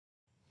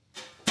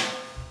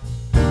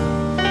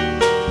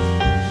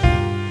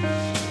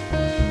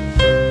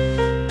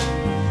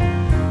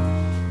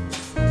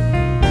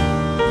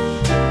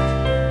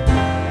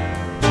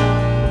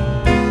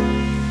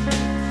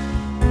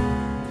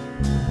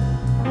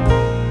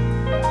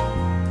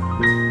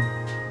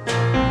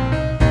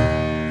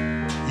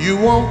You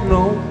won't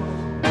know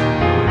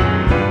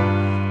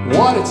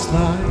what it's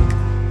like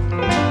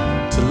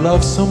to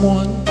love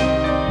someone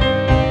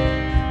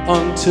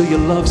until you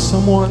love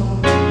someone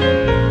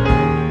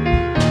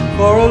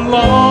for a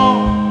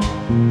long,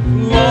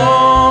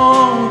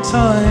 long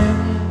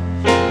time.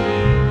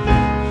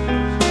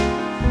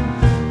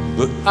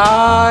 But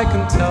I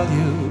can tell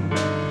you,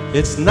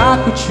 it's not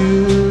what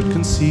you'd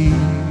conceive.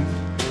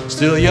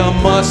 Still you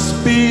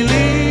must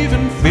believe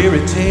in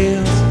fairy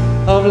tales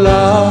of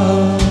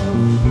love.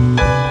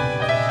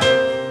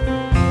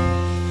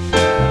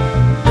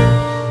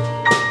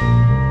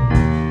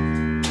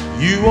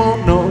 You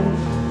won't know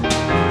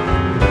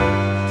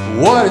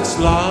what it's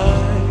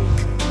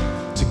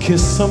like to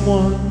kiss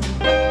someone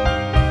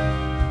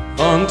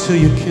until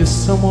you kiss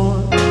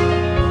someone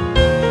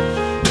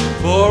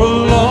for a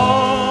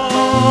long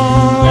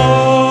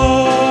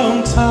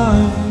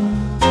time.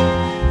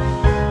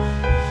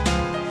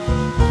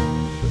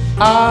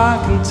 I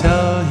can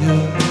tell you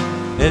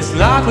it's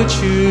not what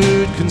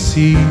you'd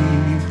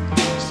conceive.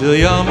 Still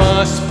you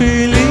must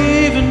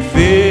believe in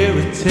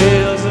fairy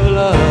tales of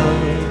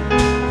love.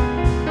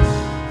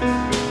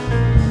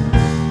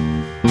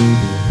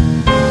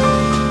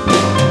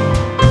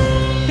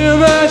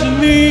 Imagine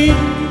me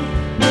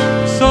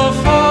so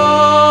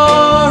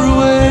far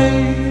away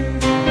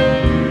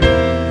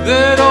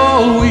that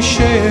all we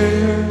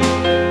share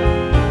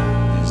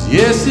is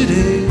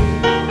yesterday.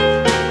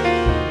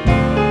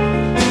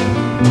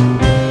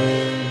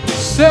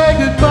 Say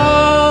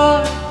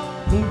goodbye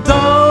and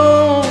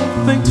don't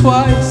think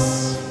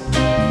twice.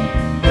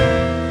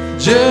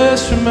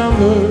 Just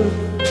remember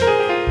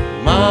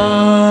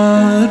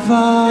my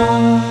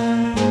advice.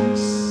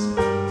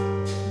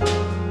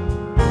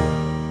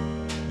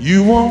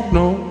 You won't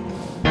know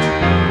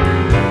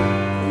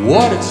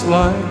what it's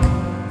like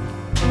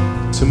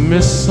to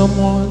miss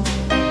someone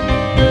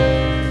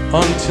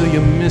until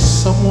you miss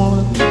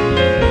someone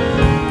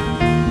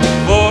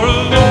for a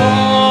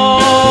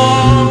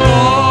long,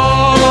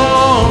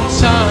 long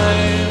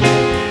time.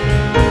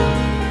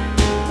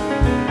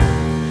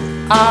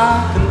 I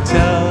can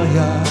tell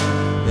ya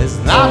it's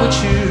not what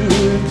you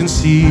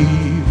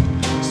conceive.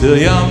 Still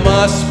you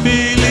must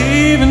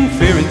believe in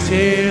fairy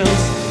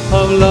tales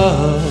of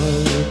love.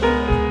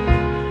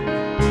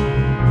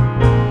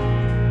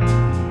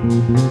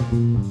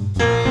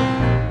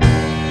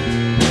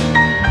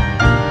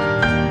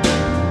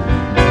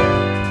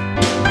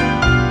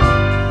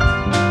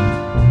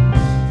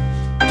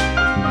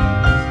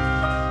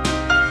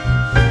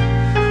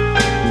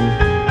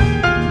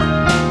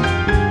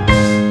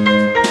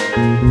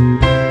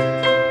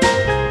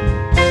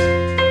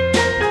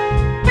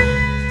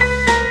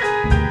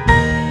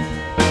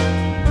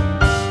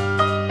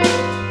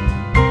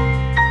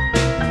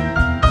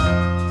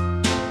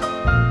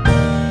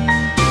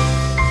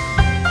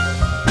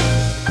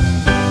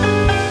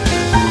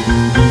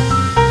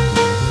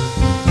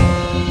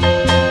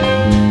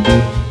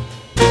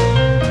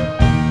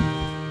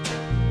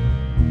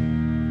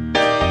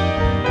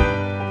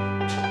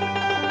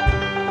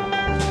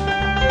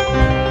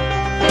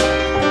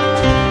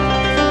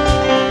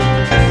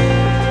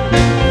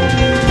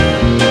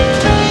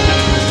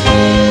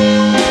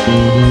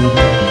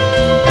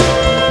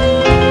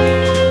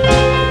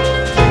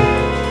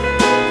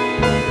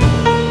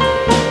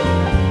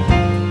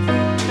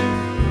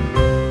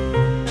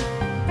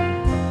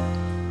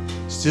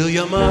 Still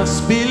you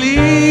must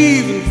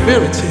believe in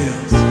fairy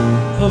tales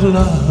of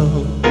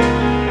love.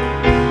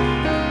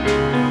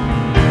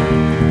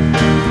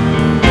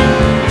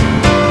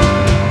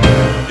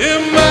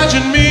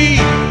 Imagine me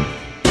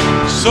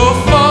so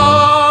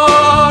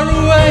far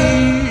away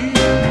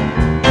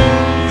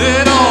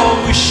that all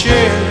we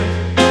share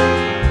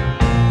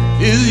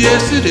is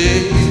yesterday.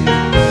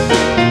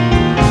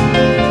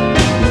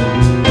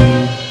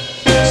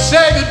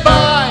 Say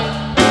goodbye,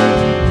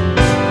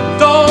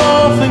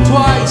 don't think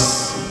twice.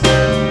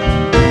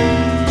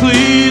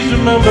 Please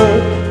remember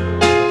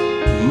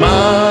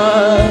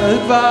my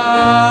advice.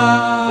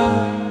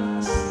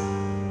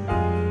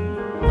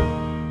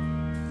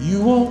 You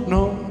won't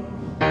know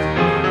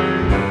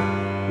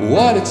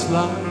what it's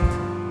like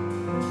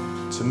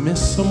to miss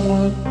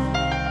someone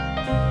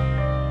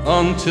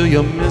until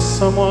you miss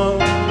someone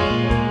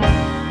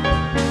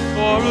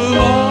for a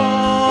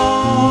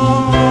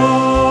long,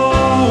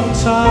 long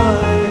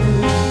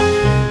time.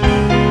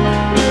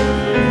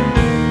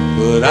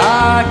 But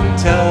I can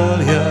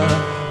tell you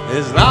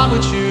it's not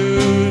what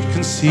you'd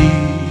conceive.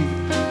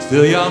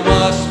 Still you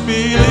must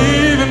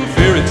believe in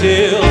fairy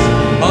tales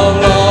of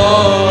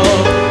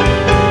love.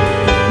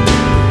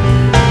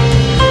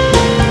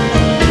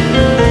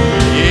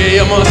 Yeah,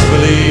 you must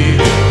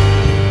believe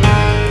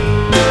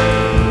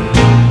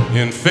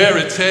in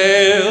fairy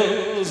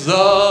tales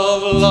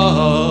of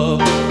love.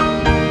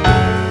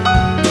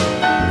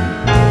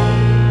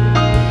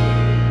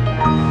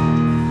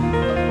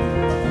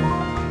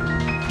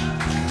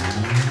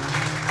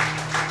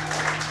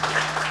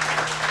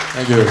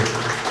 Thank you.